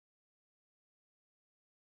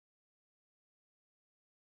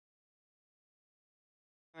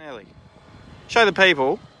Nearly. Show the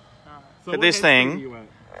people So that this thing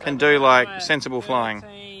can do like sensible flying.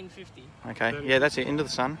 1350. Okay, yeah, that's it. Into the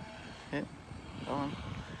sun. Yeah. Go on.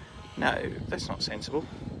 No, that's not sensible.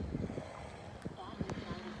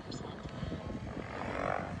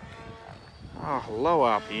 Oh, low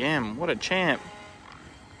RPM. What a champ.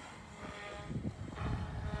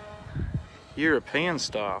 European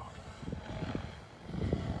style.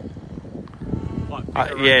 Like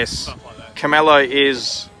yes. stuff like that. Camelo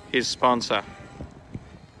is his sponsor.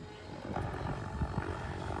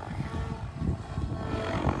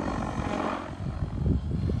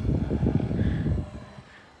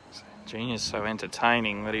 Junior's so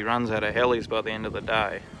entertaining that he runs out of helis by the end of the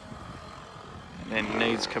day. And then he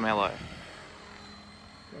needs Camelo.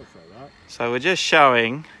 So we're just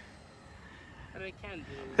showing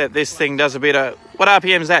that this thing does a bit of... What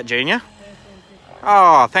RPM is that, Junior?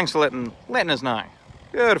 Oh, thanks for letting us know.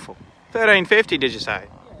 Beautiful. 1350, did you say?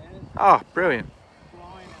 Oh, brilliant.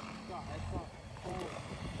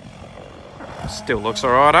 Still looks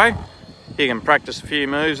alright, eh? You can practice a few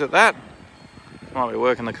moves at that. Might be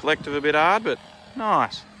working the collective a bit hard, but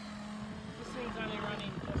nice. This thing's only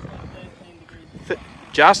running just on 13 degrees.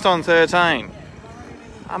 Just on 13.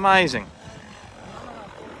 Amazing.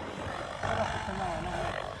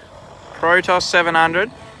 Protos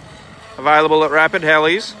 700. Available at Rapid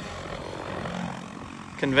Helis.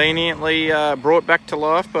 Conveniently brought back to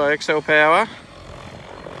life by XLPOWER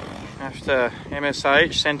after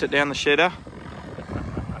MSH sent it down the shitter.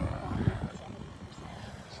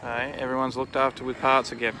 So everyone's looked after with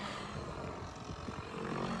parts again.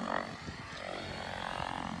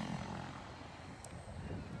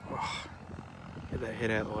 Oh, get that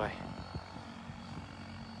head out of the way.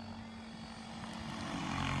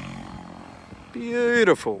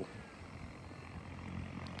 Beautiful.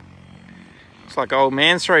 It's like old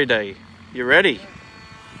man 3D. You ready?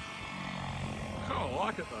 Oh, I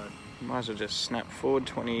like it though. Might as well just snap forward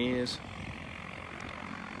 20 years.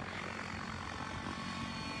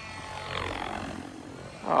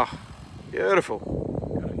 Oh, beautiful.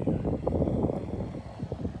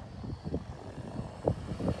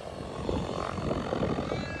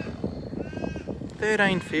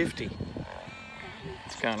 1350.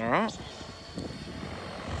 It's going alright.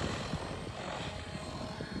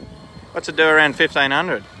 What's it do around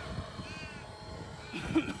 1500?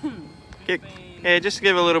 Yeah, just to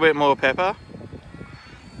give a little bit more pepper.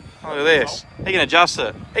 Look at this. He can adjust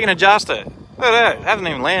it. He can adjust it. Look at that. It hasn't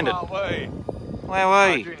even landed. Where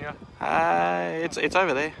are we? It's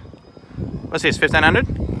over there. What's this?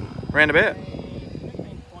 1500? Roundabout.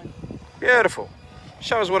 Beautiful.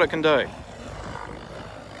 Show us what it can do.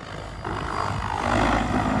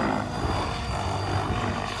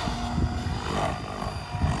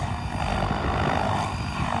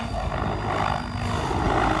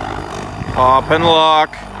 Pop and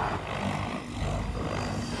lock.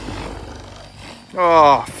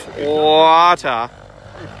 Oh, flutter.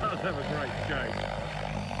 It does have a great shape.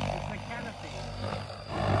 It's the canopy.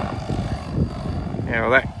 Yeah,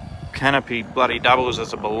 well that canopy bloody doubles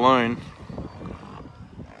as a balloon.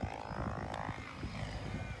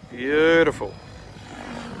 Beautiful.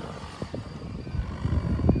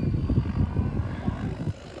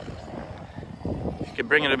 If you could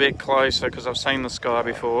bring it a bit closer because I've seen the sky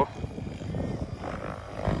before.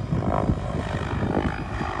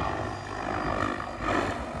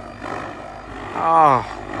 Oh,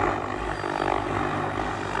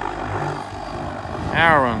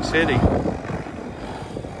 Arrowing City.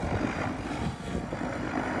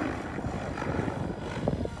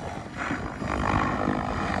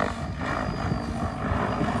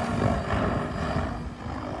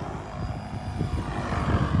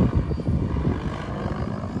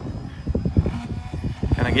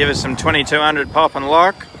 Gonna give us some 2200 pop and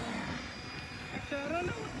lock.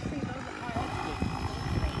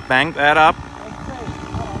 Bank that up.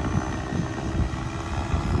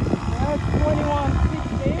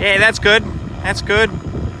 Yeah, that's good. That's good.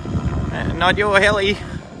 Not your heli.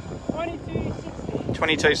 2260.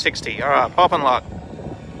 2260. All right, pop and lock.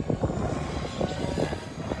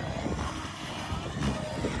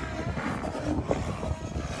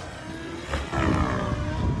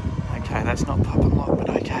 Okay, that's not pop and lock, but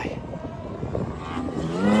okay.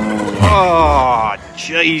 Oh,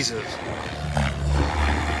 Jesus.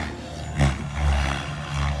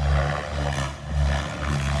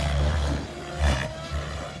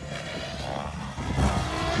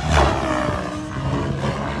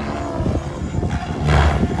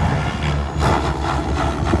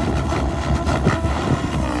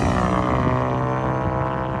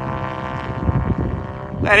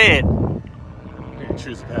 That it? You can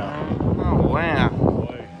choose power. Oh, wow.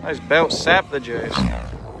 Those belts sap the juice.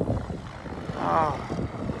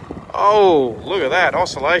 Oh, look at that.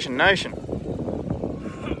 Oscillation Nation.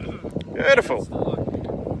 Beautiful.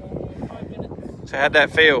 So how'd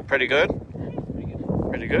that feel? Pretty good?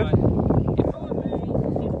 Pretty good?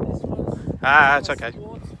 Ah, it's okay.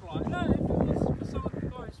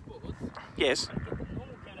 Yes.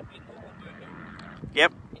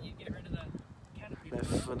 Yep.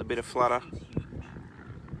 With a bit of flutter.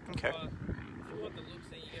 Okay.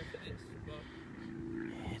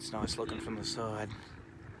 Yeah, it's nice looking from the side.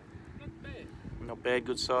 Not bad,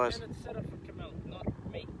 good size.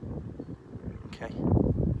 Okay.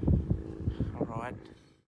 Alright.